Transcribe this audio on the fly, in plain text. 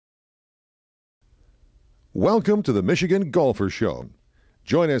Welcome to the Michigan Golfer Show.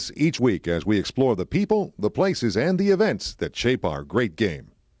 Join us each week as we explore the people, the places, and the events that shape our great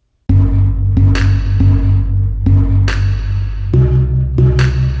game.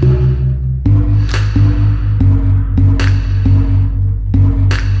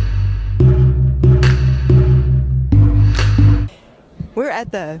 We're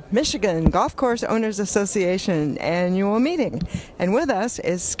at the Michigan Golf Course Owners Association annual meeting, and with us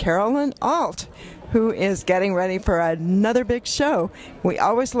is Carolyn Alt, who is getting ready for another big show. We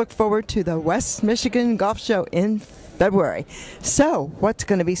always look forward to the West Michigan Golf Show in February. So, what's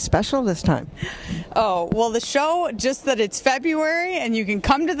going to be special this time? Oh, well, the show, just that it's February and you can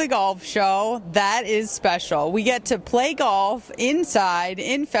come to the golf show, that is special. We get to play golf inside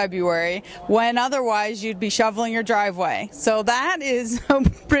in February when otherwise you'd be shoveling your driveway. So that is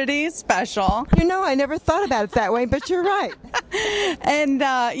pretty special. You know, I never thought about it that way, but you're right. And,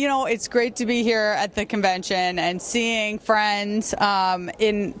 it's great to be here at the convention and seeing friends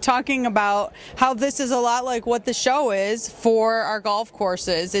in talking about how this is a lot like what the show is for our golf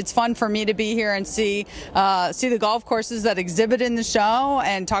courses. It's fun for me to be here and see the golf courses that exhibit in the show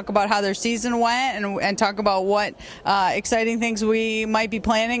and talk about how their season went and talk about what exciting things we might be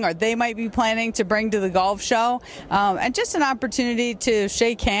planning or they might be planning to bring to the golf show, and just an opportunity to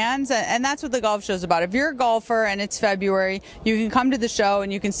shake hands, and that's what the golf show is about. If you're a golfer and it's February, you can come to the show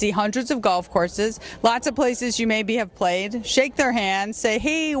and you can see hundreds of golf courses, lots of places you maybe have played, shake their hands, say,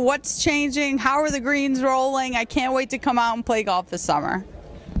 hey, what's changing? How are the greens rolling? I can't wait to come out and play golf this summer.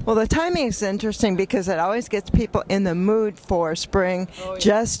 Well, the timing is interesting because it always gets people in the mood for spring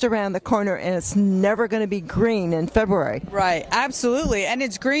just around the corner, and it's never going to be green in February. Right, absolutely. And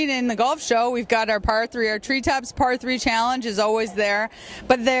it's green in the golf show. We've got our par 3, our Treetops par 3 challenge is always there.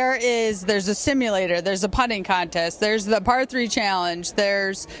 But there's a simulator, there's a putting contest, there's the par 3 challenge,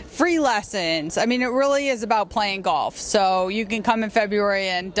 there's free lessons. I mean, it really is about playing golf. So you can come in February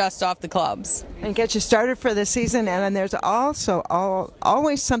and dust off the clubs. And get you started for the season, and then there's also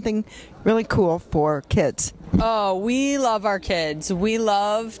always something really cool for kids. Oh, we love our kids. We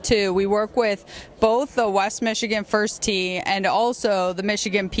work with both the West Michigan First Tee and also the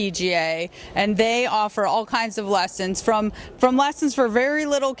Michigan PGA, and they offer all kinds of lessons from lessons for very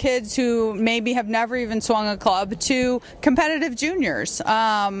little kids who maybe have never even swung a club to competitive juniors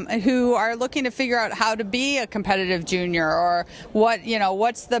who are looking to figure out how to be a competitive junior, or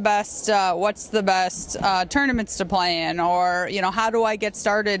what's the best tournaments to play in, or how do I get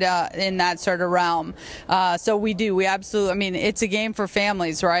started in that sort of realm. So we absolutely, I mean, it's a game for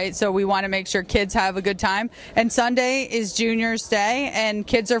families, right? So we want to make sure kids have a good time. And Sunday is Junior's Day, and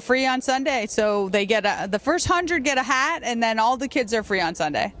kids are free on Sunday. So they get the first 100 get a hat, and then all the kids are free on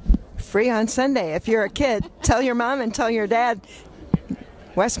Sunday. Free on Sunday. If you're a kid, tell your mom and tell your dad.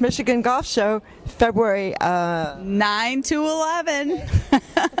 West Michigan Golf Show, February 9 to 11.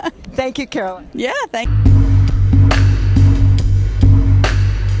 Thank you, Carolyn. Yeah, thank you.